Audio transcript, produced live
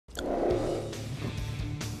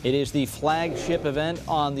It is the flagship event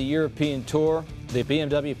on the European Tour, the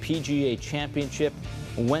BMW PGA Championship.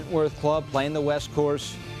 Wentworth Club playing the West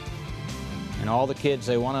Course. And all the kids,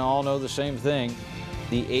 they want to all know the same thing.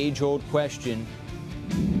 The age-old question,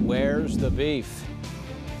 where's the beef?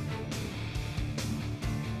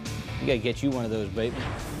 We got to get you one of those, baby.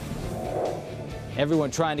 Everyone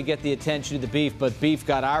trying to get the attention of the beef, but beef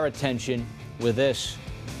got our attention with this.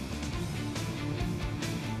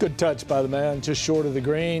 Good touch by the man, just short of the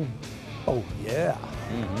green. Oh, yeah.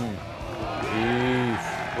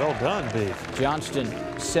 Beef. Well done, Beef. Johnston,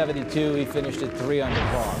 72. He finished at 3 under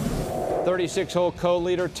par. 36-hole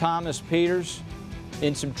co-leader Thomas Peters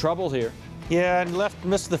in some trouble here. Yeah, and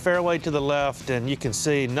missed the fairway to the left, and you can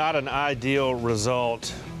see not an ideal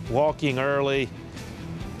result. Walking early,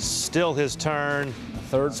 still his turn.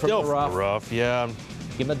 Third from the rough. Yeah.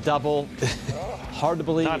 Give him a double. Hard to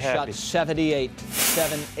believe he shot 78,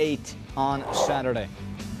 7-8 on Saturday.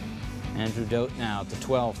 Andrew Dote now at the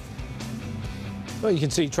 12th. Well, you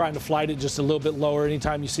can see trying to flight it just a little bit lower.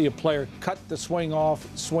 Anytime you see a player cut the swing off,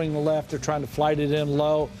 swing left, they're trying to flight it in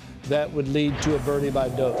low. That would lead to a birdie by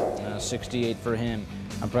Dote. 68 for him.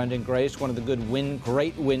 Brendan Grace, one of the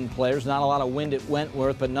great wind players. Not a lot of wind at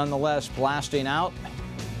Wentworth, but nonetheless blasting out.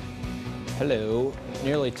 Hello.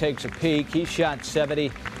 Nearly takes a peek. He shot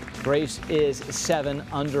 70. Grace is 7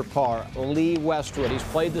 under par. Lee Westwood, he's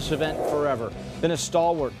played this event forever. Been a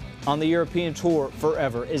stalwart on the European Tour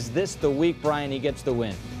forever. Is this the week, Brian, he gets the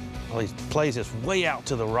win? Well, he plays this way out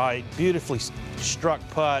to the right. Beautifully struck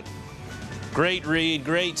putt. Great read,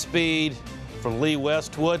 great speed from Lee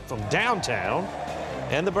Westwood from downtown.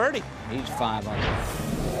 And the birdie. He's 5 under.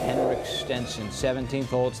 Henrik Stenson, 17th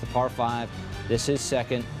hole. It's the par 5. This is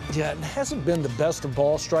second. Yeah, it hasn't been the best of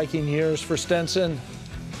ball striking years for Stenson.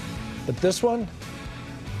 But this one,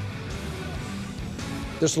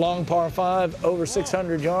 this long par 5, over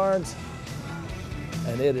 600 yards,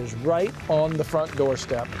 and it is right on the front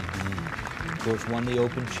doorstep. Of course, won the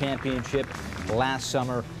Open Championship last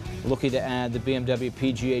summer. Looking to add the BMW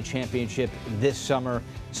PGA Championship this summer.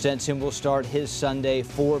 Stenson will start his Sunday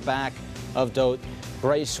 4 back of Dote.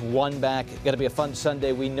 Grace 1 back. Going to be a fun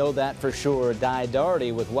Sunday. We know that for sure. Di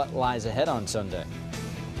Doherty with what lies ahead on Sunday.